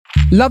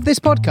Love this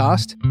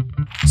podcast?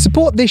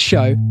 Support this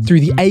show through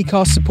the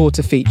Acast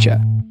supporter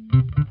feature.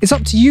 It's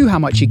up to you how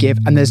much you give,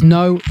 and there's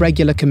no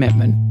regular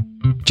commitment.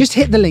 Just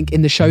hit the link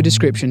in the show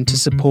description to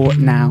support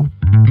now.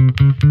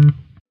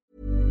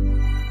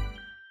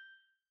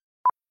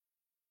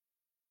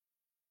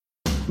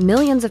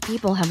 Millions of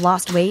people have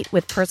lost weight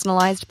with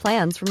personalized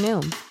plans from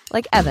Noom.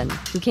 Like Evan,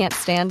 who can't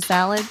stand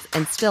salads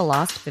and still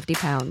lost 50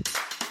 pounds.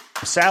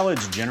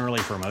 Salads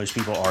generally for most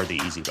people are the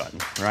easy button,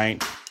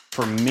 right?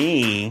 For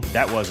me,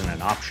 that wasn't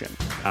an option.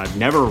 I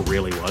never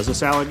really was a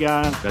salad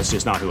guy. That's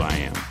just not who I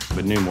am.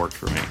 But Noom worked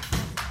for me.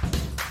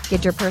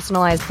 Get your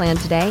personalized plan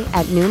today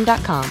at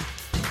Noom.com.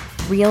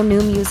 Real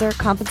Noom user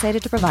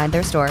compensated to provide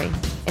their story.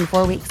 In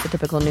 4 weeks, the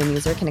typical Noom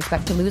user can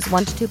expect to lose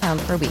 1 to 2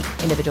 pounds per week.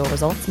 Individual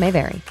results may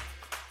vary.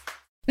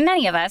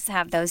 Many of us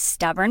have those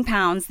stubborn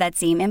pounds that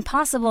seem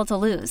impossible to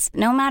lose,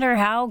 no matter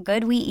how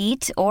good we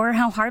eat or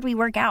how hard we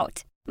work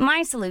out.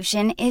 My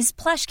solution is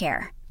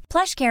PlushCare.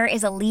 PlushCare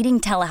is a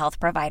leading telehealth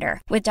provider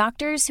with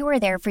doctors who are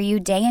there for you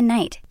day and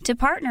night to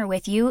partner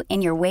with you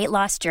in your weight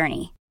loss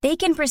journey. They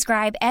can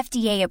prescribe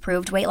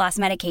FDA-approved weight loss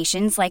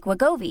medications like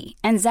Wegovy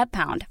and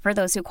Zepbound for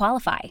those who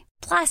qualify.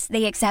 Plus,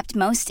 they accept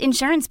most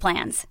insurance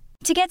plans.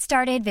 To get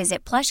started,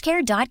 visit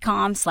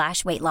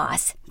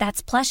plushcare.com/weightloss.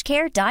 That's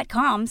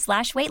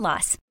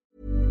plushcare.com/weightloss.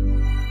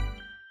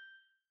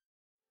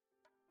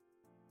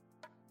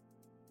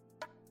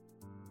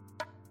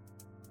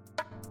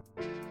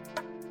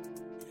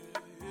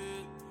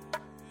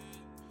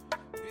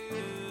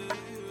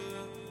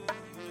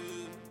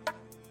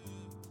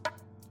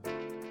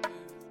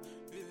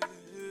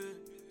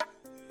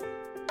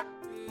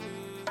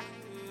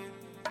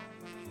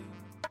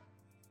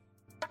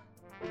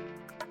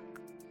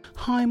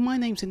 Hi, my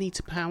name's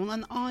Anita Powell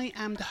and I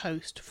am the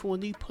host for a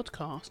new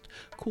podcast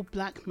called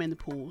Black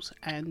Menopause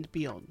and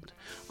Beyond.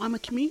 I'm a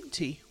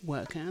community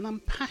worker and I'm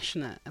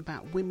passionate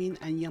about women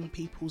and young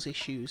people's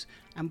issues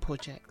and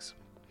projects.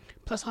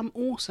 Plus, I'm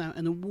also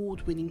an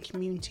award-winning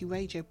community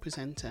radio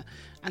presenter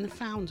and the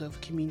founder of a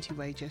community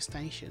radio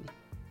station.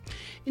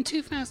 In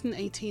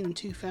 2018 and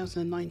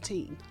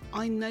 2019,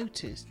 I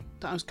noticed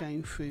that I was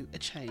going through a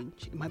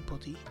change in my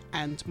body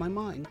and my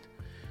mind.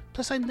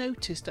 Plus, I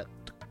noticed that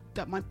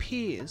my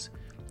peers,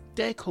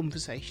 their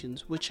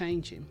conversations were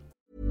changing.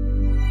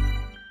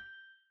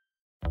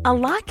 A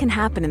lot can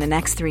happen in the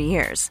next 3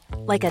 years.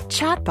 Like a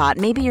chatbot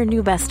may be your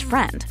new best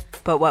friend.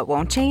 But what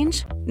won't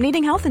change?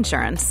 Needing health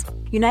insurance.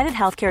 United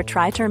Healthcare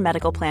Tri-Term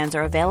Medical Plans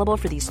are available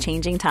for these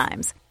changing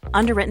times.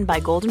 Underwritten by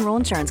Golden Rule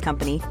Insurance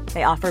Company,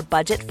 they offer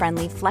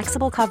budget-friendly,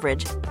 flexible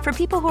coverage for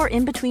people who are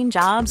in between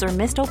jobs or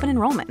missed open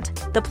enrollment.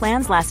 The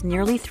plans last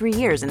nearly 3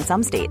 years in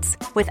some states,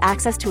 with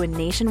access to a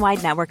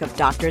nationwide network of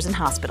doctors and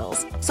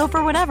hospitals. So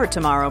for whatever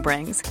tomorrow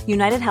brings,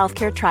 United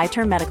Healthcare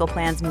Tri-Term Medical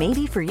Plans may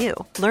be for you.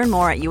 Learn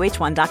more at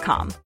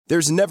uh1.com.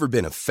 There's never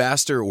been a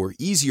faster or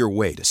easier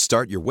way to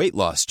start your weight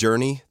loss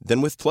journey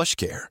than with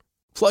PlushCare.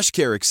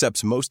 PlushCare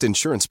accepts most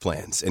insurance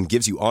plans and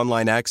gives you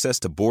online access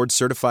to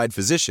board-certified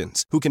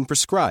physicians who can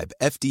prescribe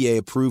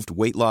FDA-approved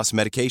weight loss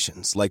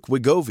medications like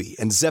Wegovy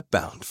and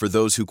Zepbound for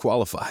those who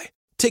qualify.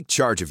 Take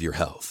charge of your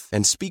health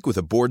and speak with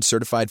a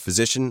board-certified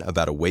physician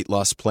about a weight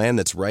loss plan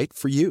that's right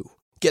for you.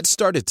 Get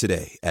started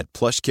today at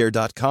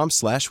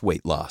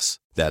plushcare.com/weightloss.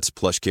 That's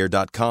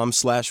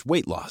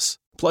plushcare.com/weightloss.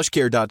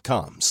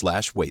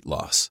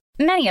 plushcare.com/weightloss.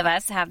 Many of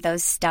us have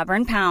those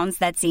stubborn pounds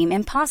that seem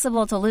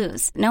impossible to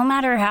lose, no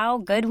matter how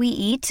good we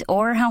eat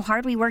or how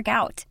hard we work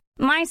out.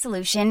 My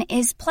solution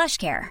is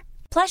PlushCare.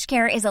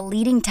 PlushCare is a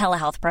leading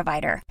telehealth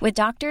provider with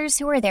doctors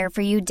who are there for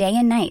you day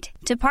and night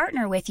to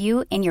partner with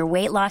you in your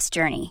weight loss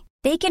journey.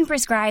 They can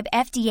prescribe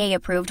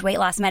FDA-approved weight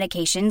loss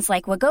medications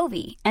like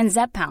Wegovy and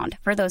Zepbound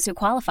for those who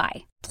qualify.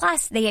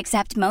 Plus, they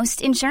accept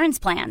most insurance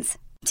plans.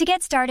 To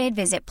get started,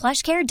 visit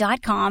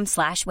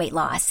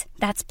plushcare.com/weightloss.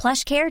 That's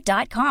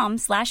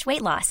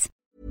plushcare.com/weightloss.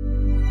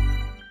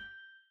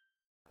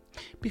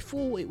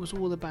 Before, it was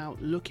all about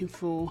looking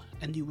for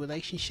a new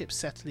relationship,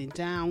 settling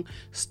down,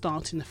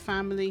 starting a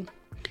family.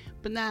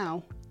 But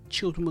now,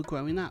 children were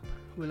growing up,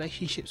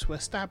 relationships were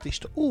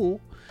established,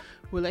 or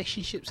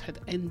relationships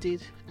had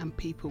ended and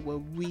people were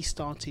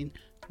restarting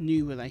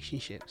new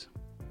relationships.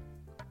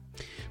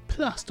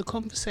 Plus, the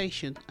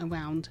conversation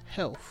around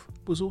health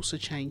was also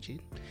changing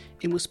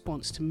in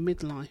response to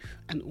midlife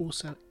and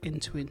also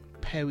entering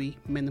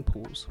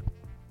perimenopause.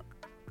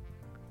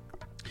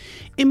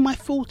 In my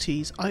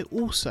 40s, I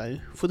also,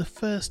 for the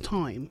first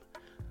time,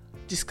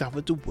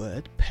 discovered the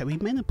word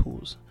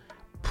perimenopause.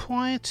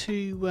 Prior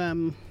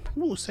to,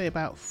 we'll say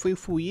about 3 or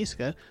 4 years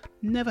ago,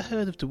 never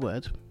heard of the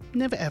word,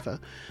 never ever.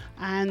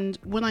 And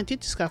when I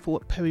did discover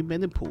what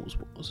perimenopause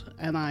was,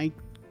 and I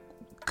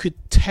could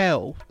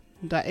tell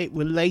that it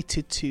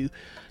related to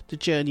the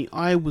journey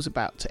I was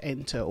about to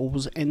enter or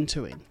was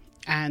entering,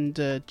 and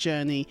the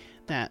journey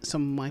that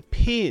some of my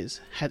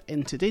peers had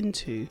entered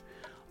into,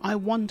 I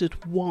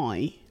wondered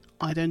why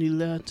I'd only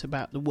learnt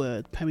about the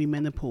word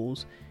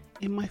perimenopause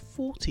in my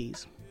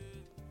 40s.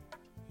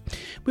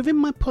 Within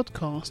my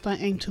podcast, I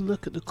aim to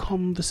look at the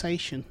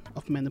conversation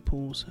of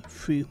menopause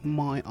through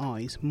my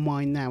eyes,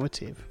 my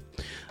narrative.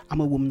 I'm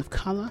a woman of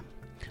colour,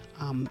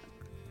 I'm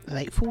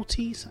late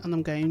 40s, and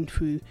I'm going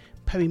through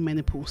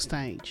perimenopause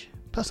stage.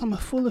 Plus I'm a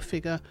fuller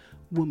figure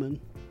woman.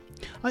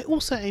 I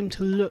also aim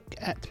to look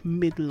at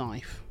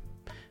midlife,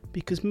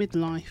 because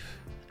midlife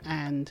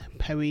and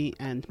peri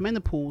and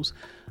menopause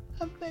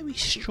are very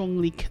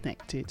strongly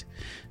connected.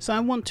 So I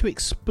want to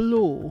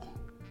explore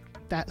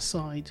that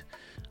side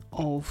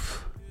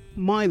of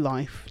my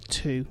life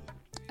too,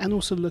 and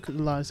also look at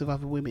the lives of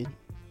other women.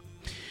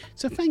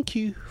 So thank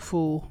you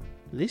for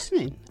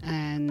listening,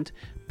 and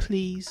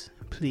please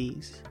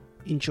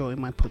enjoy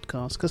my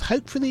podcast, because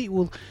hopefully it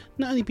will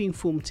not only be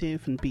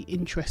informative and be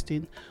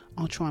interesting,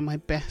 I'll try my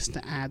best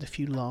to add a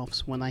few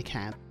laughs when I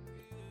can.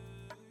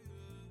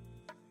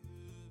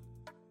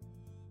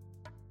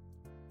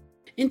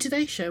 In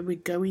today's show, we're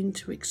going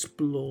to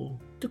explore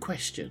the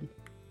question,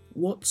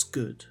 what's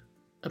good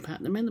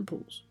about the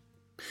menopause?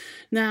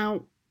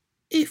 Now,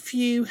 if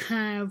you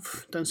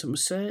have done some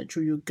research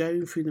or you're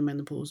going through the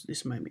menopause at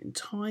this moment in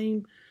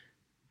time,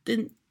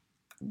 then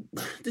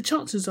the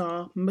chances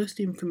are most of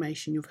the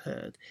information you've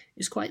heard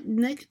is quite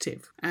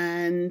negative.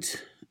 And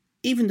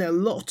even though a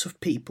lot of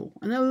people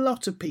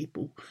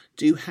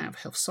do have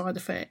health side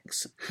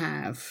effects,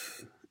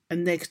 have a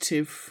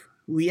negative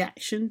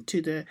reaction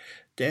to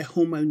their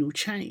hormonal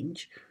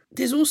change,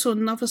 there's also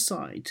another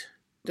side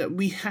that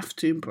we have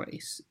to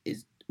embrace.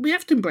 It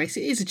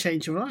is a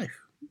change of life.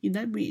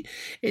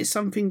 It's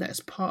something that's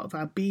part of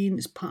our being,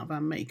 it's part of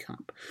our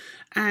makeup.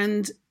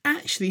 And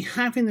actually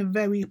having a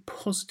very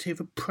positive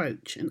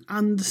approach and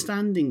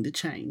understanding the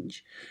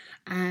change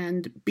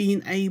and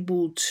being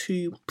able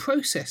to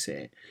process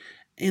it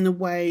in a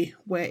way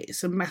where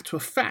it's a matter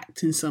of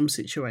fact in some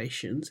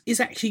situations is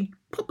actually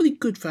probably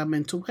good for our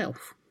mental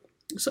health.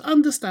 So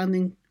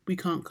understanding we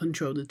can't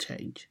control the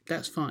change,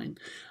 that's fine.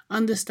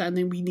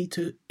 Understanding we need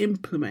to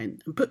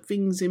implement and put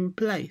things in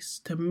place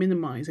to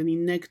minimise any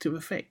negative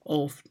effect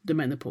of the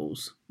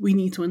menopause. We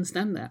need to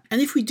understand that.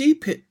 And if we do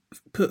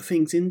put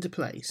things into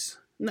place,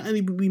 not only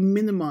will we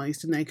minimise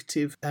the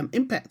negative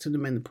impact of the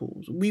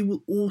menopause, we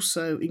will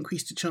also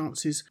increase the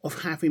chances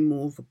of having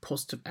more of a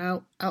positive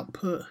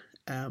output.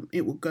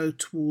 It will go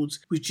towards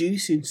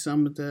reducing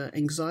some of the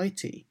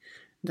anxiety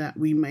that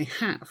we may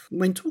have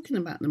when talking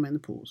about the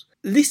menopause.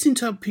 Listening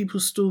to other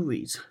people's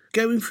stories,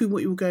 going through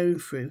what you're going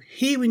through,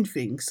 hearing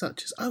things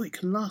such as, it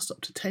can last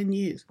up to 10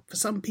 years. For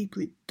some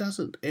people it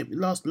doesn't, it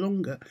lasts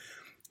longer.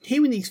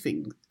 Hearing these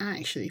things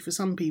actually, for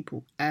some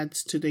people,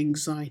 adds to the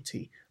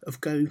anxiety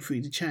of going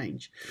through the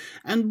change.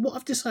 And what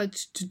I've decided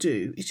to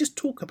do is just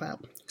talk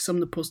about some of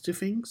the positive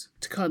things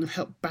to kind of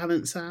help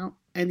balance out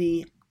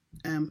any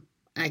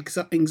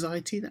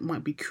anxiety that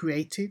might be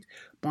created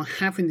by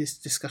having this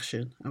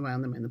discussion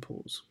around the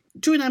menopause.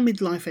 During our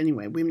midlife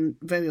anyway, women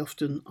very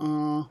often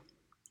are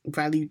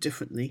valued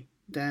differently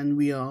than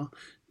we are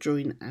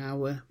during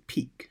our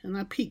peak. And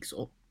our peaks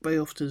are very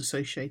often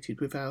associated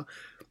with our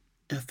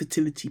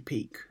fertility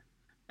peak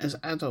as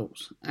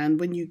adults. And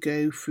when you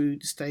go through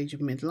the stage of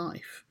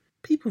midlife,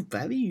 people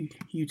value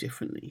you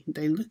differently.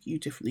 They look at you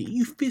differently.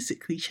 You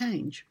physically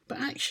change. But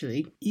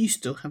actually, you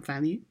still have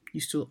value. You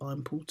still are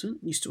important.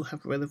 You still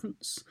have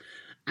relevance.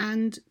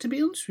 And to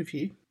be honest with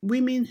you,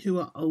 women who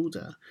are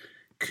older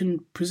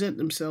can present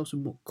themselves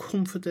with more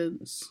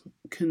confidence,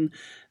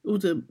 all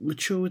the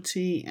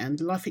maturity and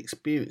life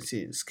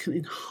experiences can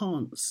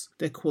enhance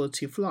their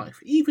quality of life.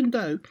 Even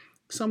though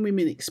some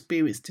women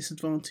experience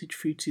disadvantage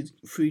through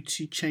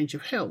to change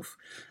of health,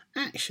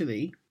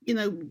 actually,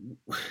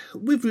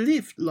 we've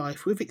lived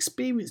life, we've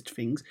experienced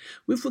things,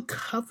 we've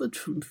recovered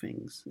from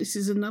things. This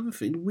is another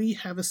thing. We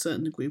have a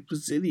certain degree of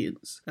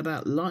resilience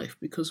about life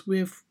because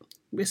we're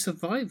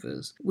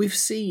survivors. We've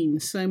seen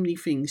so many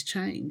things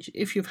change.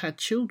 If you've had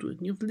children,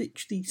 you've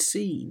literally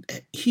seen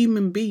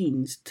human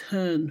beings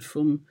turn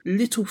from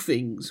little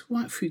things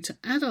right through to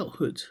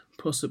adulthood,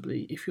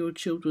 possibly, if you're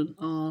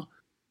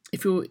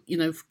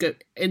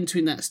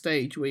entering that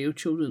stage where your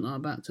children are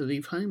about to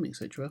leave home,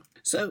 etc.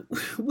 So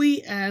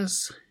we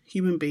as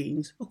human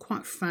beings are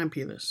quite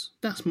fabulous.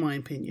 That's my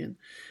opinion.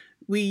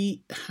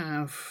 We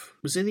have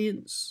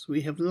resilience,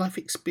 we have life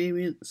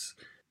experience.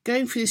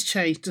 Going through this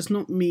change does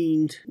not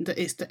mean that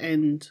it's the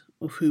end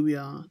of who we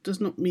are, does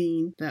not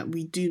mean that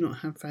we do not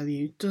have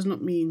value, does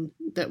not mean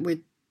that we're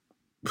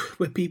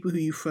people who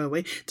you throw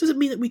away. Doesn't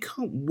mean that we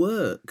can't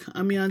work.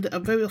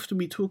 Very often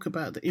we talk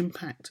about the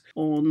impact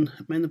on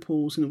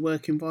menopause in the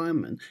work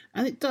environment,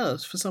 and it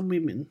does, for some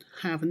women,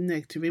 have a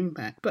negative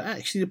impact. But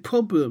actually the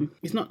problem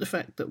is not the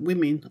fact that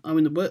women are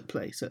in the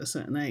workplace at a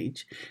certain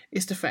age,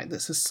 it's the fact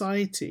that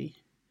society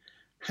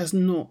has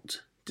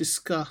not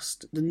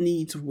discussed the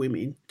needs of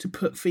women to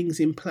put things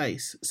in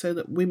place so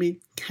that women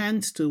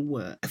can still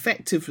work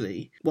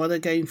effectively while they're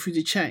going through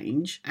the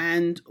change.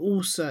 And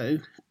also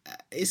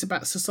it's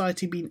about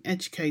society being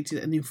educated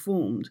and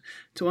informed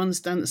to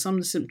understand that some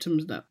of the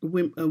symptoms that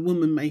a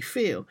woman may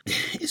feel,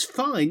 it's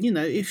fine.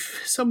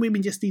 If some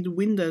women just need the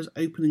windows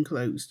open and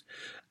closed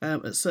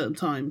at certain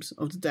times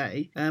of the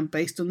day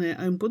based on their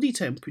own body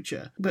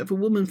temperature. But if a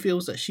woman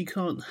feels that she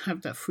can't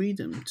have that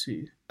freedom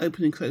to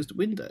open and close the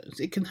windows,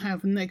 it can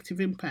have a negative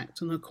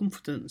impact on her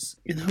confidence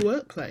in her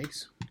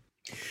workplace.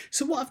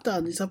 So what I've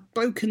done is I've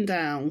broken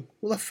down,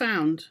 I've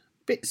found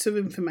bits of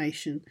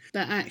information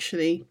that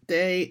actually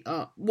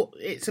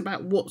it's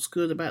about what's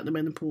good about the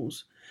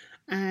menopause.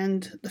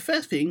 And the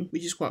first thing,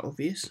 which is quite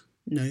obvious,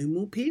 no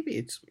more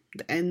periods.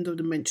 The end of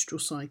the menstrual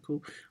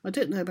cycle. I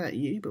don't know about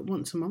you, but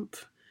once a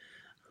month,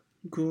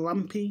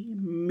 grumpy,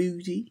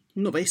 moody,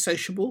 not very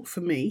sociable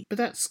for me, but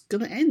that's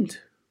going to end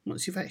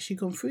once you've actually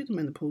gone through the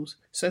menopause.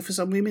 So for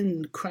some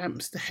women, the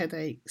cramps, the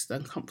headaches, the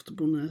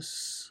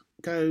uncomfortableness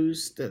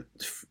goes, the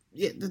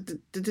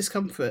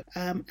discomfort,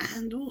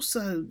 and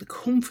also the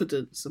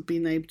confidence of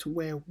being able to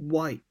wear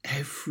white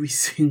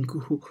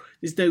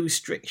there's no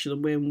restriction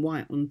on wearing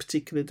white on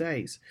particular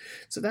days.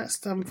 So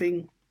that's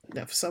something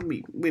that for some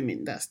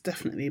women, that's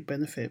definitely a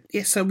benefit.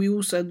 Yes, so we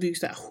also lose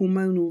that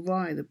hormonal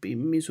ride of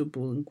being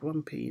miserable and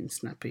grumpy and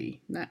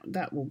snappy.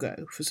 That will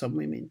go for some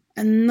women.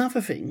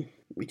 Another thing,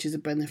 which is a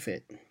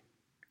benefit,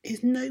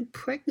 is no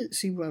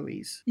pregnancy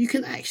worries. You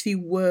can actually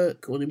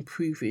work on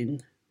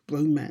improving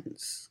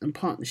romance and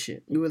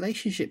partnership, your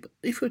relationship.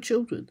 If your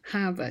children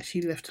have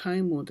actually left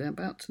home or they're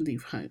about to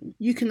leave home,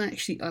 you can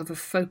actually either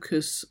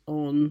focus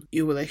on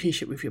your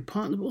relationship with your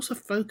partner, but also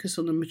focus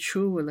on a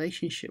mature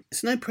relationship.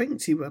 It's no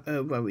pregnancy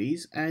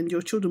worries, and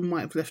your children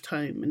might have left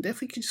home, and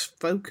therefore you can just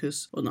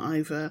focus on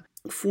either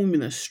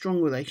forming a strong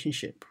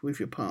relationship with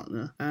your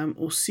partner,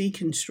 or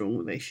seeking strong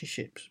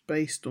relationships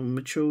based on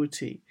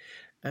maturity,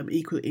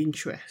 equal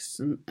interests,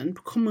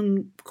 and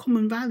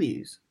common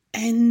values.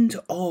 End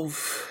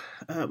of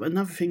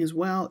another thing as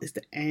well is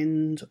the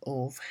end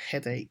of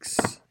headaches.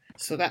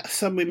 So that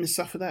some women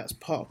suffer that as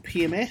part of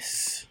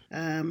PMS.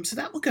 So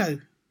that will go.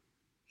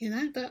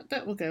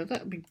 That will go.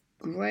 That would be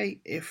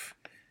great if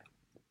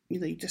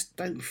you just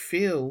don't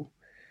feel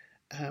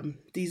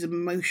these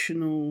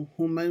emotional,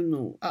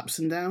 hormonal ups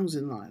and downs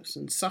in lives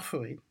and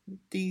suffering.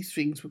 These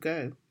things will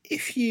go.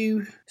 If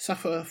you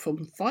suffer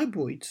from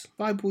fibroids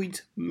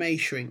may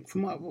shrink.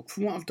 From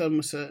what I've done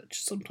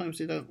research, sometimes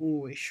they don't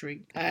always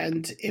shrink.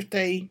 And if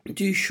they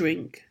do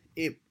shrink,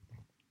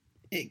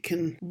 it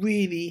can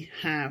really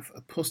have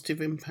a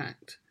positive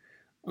impact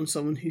on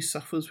someone who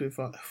suffers with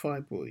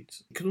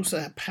fibroids. It can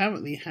also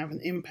apparently have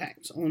an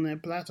impact on their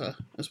bladder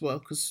as well,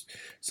 because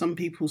some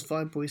people's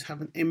fibroids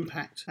have an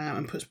impact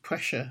and puts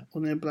pressure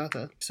on their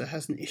bladder, so it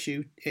has an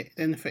issue. It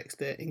then affects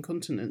their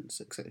incontinence,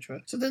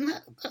 etc. So then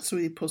that's a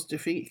really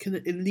positive thing. It can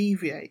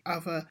alleviate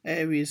other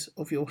areas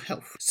of your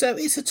health. So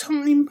it's a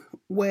time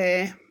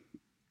where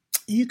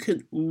you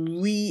can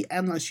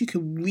reanalyze, you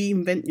can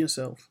reinvent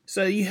yourself.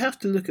 So you have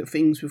to look at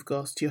things with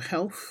regards to your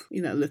health.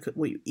 Look at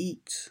what you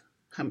eat,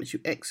 how much you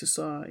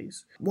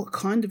exercise, what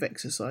kind of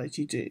exercise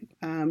you do.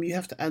 You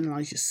have to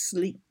analyse your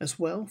sleep as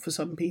well for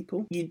some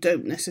people. You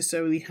don't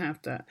necessarily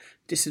have that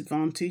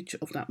disadvantage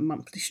of that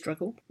monthly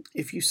struggle.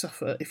 If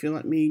you're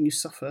like me and you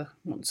suffer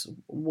once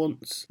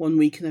 1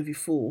 week in every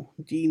 4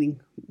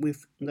 dealing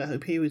with the whole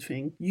period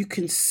thing, you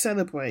can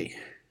celebrate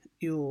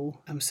your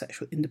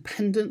sexual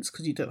independence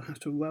because you don't have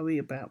to worry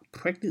about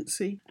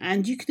pregnancy,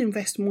 and you can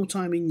invest more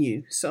time in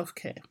you,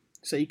 self-care.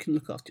 So you can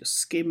look after your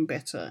skin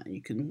better, and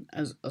you can,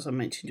 as I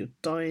mentioned, your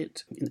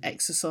diet and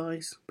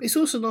exercise. But it's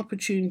also an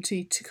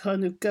opportunity to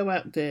kind of go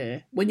out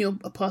there. When you're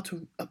a part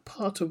of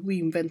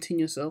reinventing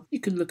yourself, you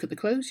can look at the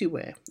clothes you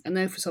wear. I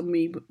know for some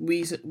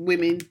reason,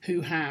 women who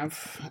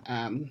have,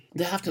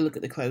 they have to look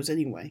at the clothes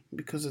anyway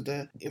because of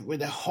when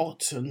they're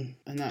hot and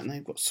that, and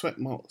they've got sweat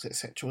marks,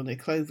 etc. on their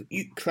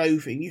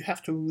clothing. You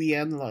have to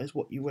reanalyze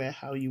what you wear,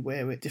 how you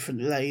wear it,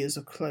 different layers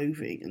of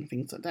clothing and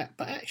things like that.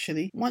 But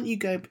actually, once you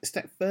go a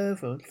step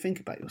further and think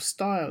about your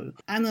style,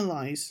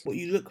 analyze what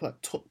you look like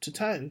top to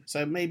toe.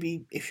 So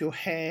maybe if your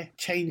hair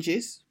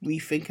changes,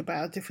 rethink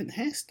about a different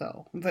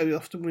hairstyle. And very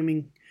often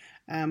women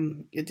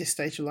at this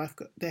stage of life,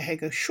 their hair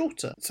goes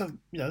shorter. So,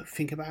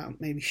 think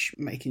about maybe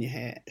making your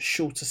hair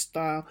shorter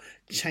style,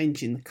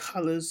 changing the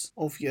colours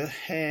of your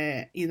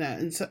hair,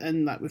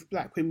 and like with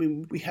black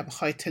women, we have a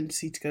high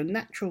tendency to go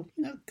natural.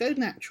 Go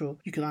natural.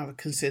 You can either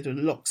consider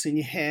locking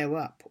your hair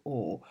up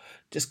or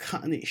just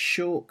cutting it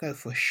short, go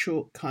for a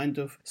short kind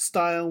of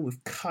style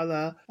with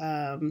colour,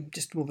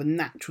 just more of a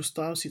natural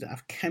style so you don't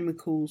have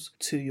chemicals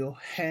to your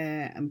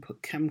hair and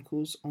put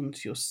chemicals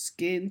onto your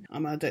skin.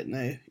 I don't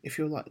know if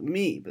you're like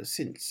me, but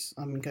since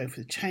I'm going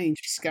for the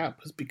change,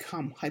 scalp has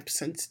become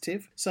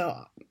hypersensitive.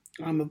 So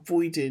I'm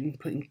avoiding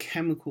putting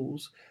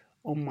chemicals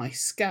on my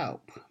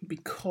scalp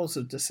because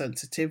of the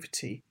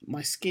sensitivity.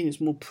 My skin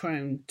is more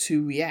prone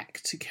to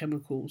react to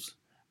chemicals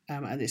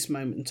at this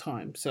moment in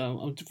time.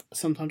 So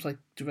sometimes I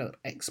develop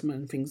eczema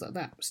and things like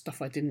that. Stuff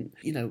I didn't,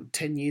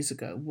 10 years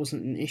ago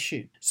wasn't an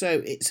issue.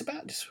 So it's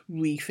about just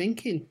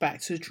rethinking,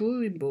 back to the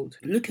drawing board,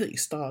 looking at your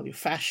style, your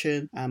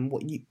fashion,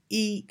 what you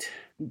eat,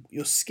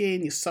 your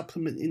skin, your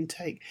supplement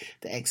intake,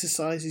 the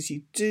exercises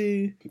you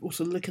do.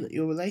 Also looking at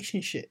your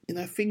relationship.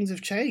 Things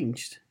have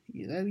changed.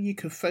 You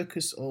can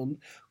focus on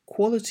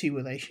quality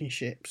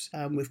relationships,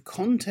 with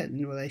content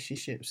in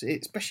relationships,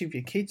 especially if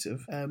your kids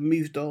have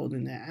moved on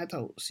and they're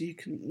adults. You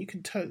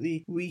can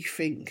totally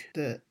rethink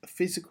the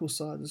physical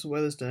side as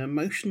well as the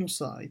emotional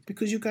side,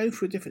 because you're going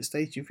through a different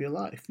stage of your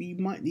life. You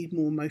might need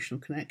more emotional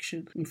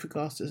connection with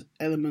regards to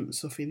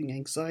elements of feeling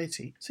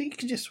anxiety. So you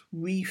can just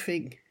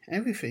rethink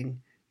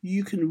everything.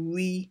 You can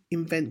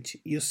reinvent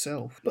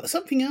yourself. But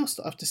something else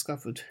that I've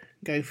discovered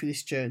going through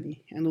this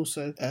journey, and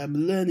also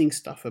learning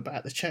stuff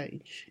about the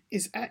change,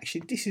 is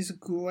actually this is a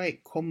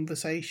great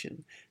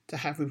conversation to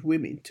have with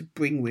women, to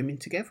bring women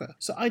together.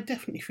 So I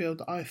definitely feel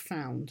that I've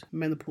found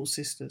menopause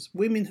sisters,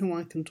 women who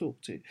I can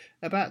talk to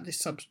about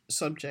this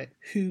subject,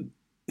 who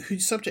the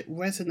subject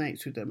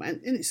resonates with them, and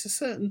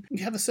it's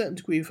you have a certain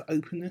degree of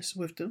openness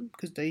with them,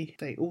 because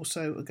they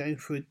also are going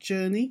through a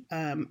journey,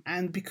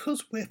 and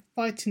because we're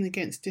fighting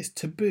against this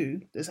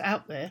taboo that's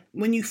out there,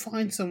 when you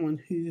find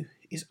someone who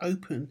is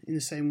open in the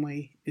same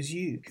way as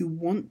you, who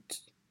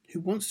wants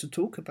to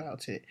talk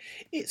about it,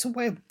 it's a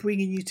way of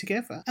bringing you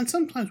together. And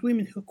sometimes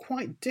women who are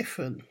quite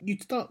different, you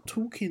start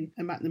talking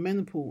about the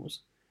menopause,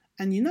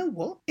 and you know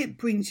what? It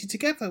brings you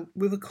together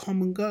with a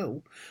common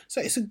goal.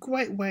 So it's a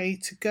great way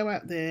to go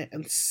out there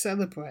and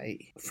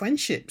celebrate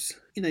friendships.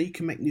 You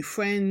can make new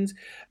friends.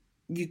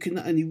 You can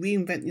not only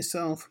reinvent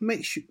yourself,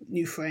 make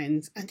new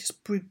friends, and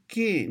just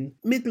begin.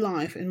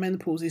 Midlife and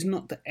menopause is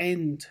not the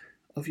end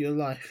of your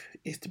life.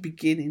 It's the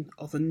beginning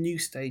of a new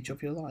stage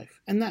of your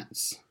life. And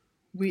that's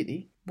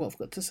really what I've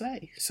got to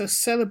say. So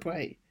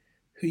celebrate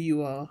who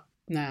you are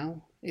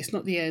now. It's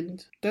not the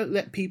end. Don't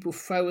let people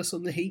throw us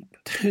on the heap.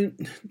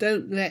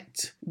 Don't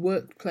let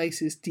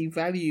workplaces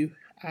devalue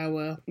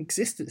our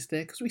existence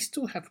there, because we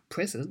still have a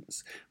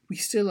presence. We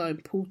still are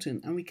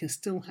important, and we can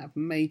still have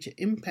major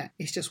impact.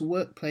 It's just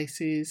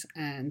workplaces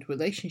and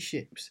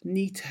relationships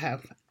need to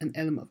have an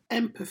element of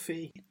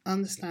empathy,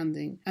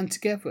 understanding, and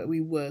together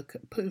we work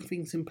at putting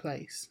things in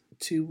place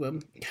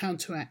to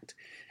counteract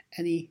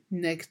any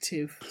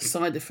negative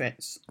side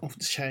effects of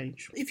the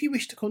change. If you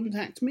wish to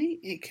contact me,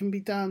 it can be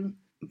done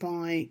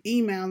by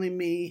emailing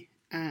me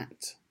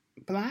at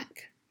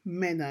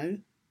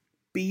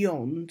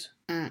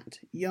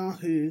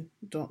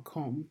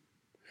blackmennowbeyond@yahoo.com.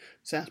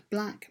 So that's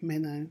Black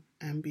Menno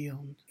and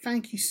Beyond.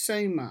 Thank you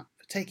so much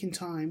for taking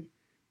time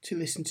to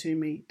listen to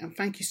me, and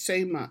thank you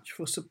so much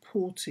for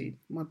supporting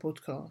my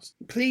podcast.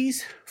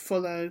 Please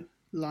follow,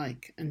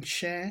 like, and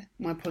share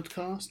my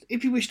podcast.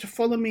 If you wish to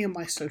follow me on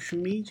my social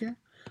media,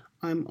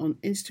 I'm on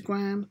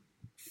Instagram,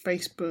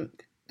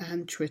 Facebook,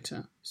 and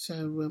Twitter.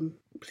 So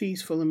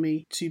please follow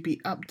me to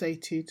be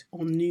updated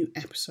on new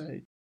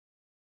episodes.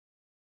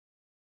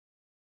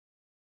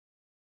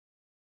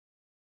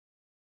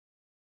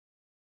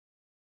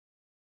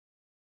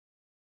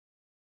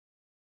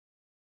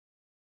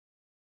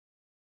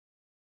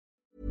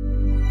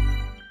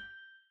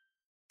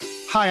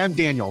 Hi, I'm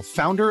Daniel,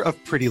 founder of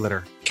Pretty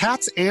Litter.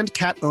 Cats and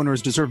cat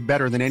owners deserve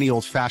better than any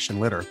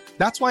old-fashioned litter.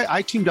 That's why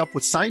I teamed up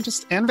with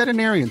scientists and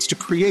veterinarians to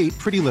create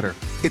Pretty Litter.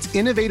 Its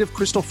innovative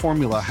crystal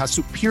formula has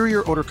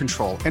superior odor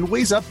control and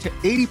weighs up to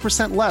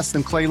 80% less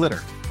than clay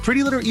litter.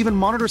 Pretty Litter even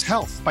monitors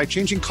health by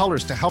changing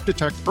colors to help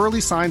detect early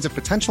signs of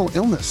potential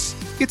illness.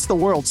 It's the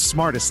world's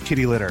smartest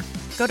kitty litter.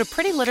 Go to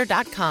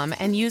prettylitter.com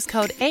and use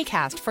code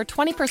ACAST for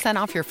 20%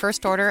 off your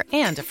first order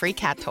and a free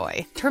cat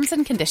toy. Terms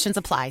and conditions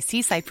apply.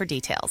 See site for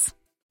details.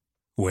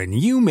 When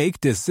you make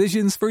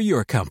decisions for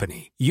your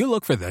company, you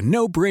look for the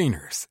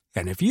no-brainers.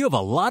 And if you have a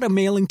lot of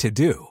mailing to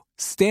do,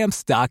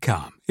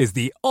 Stamps.com is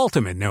the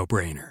ultimate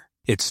no-brainer.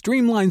 It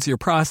streamlines your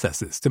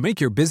processes to make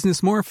your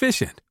business more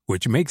efficient,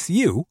 which makes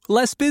you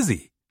less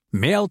busy.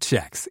 Mail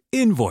checks,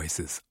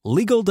 invoices,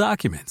 legal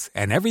documents,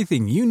 and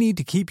everything you need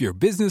to keep your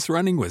business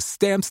running with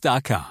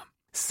Stamps.com.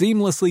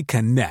 Seamlessly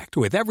connect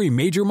with every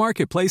major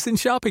marketplace and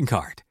shopping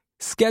cart.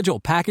 Schedule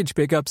package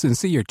pickups and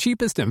see your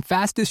cheapest and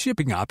fastest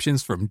shipping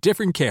options from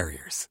different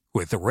carriers,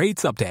 with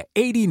rates up to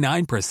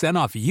 89%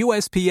 off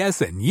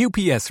USPS and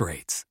UPS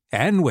rates.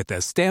 And with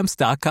the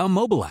Stamps.com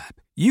mobile app,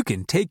 you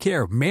can take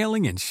care of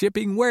mailing and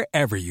shipping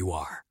wherever you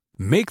are.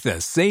 Make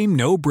the same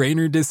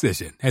no-brainer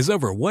decision as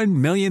over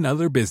 1 million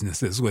other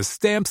businesses with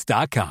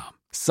Stamps.com.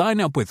 Sign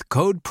up with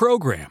code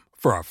PROGRAM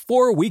for a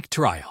 4-week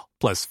trial,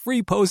 plus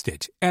free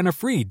postage and a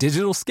free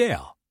digital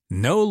scale.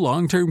 No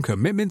long-term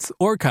commitments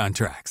or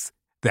contracts.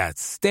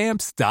 That's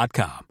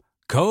Stamps.com.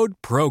 Code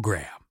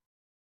PROGRAM.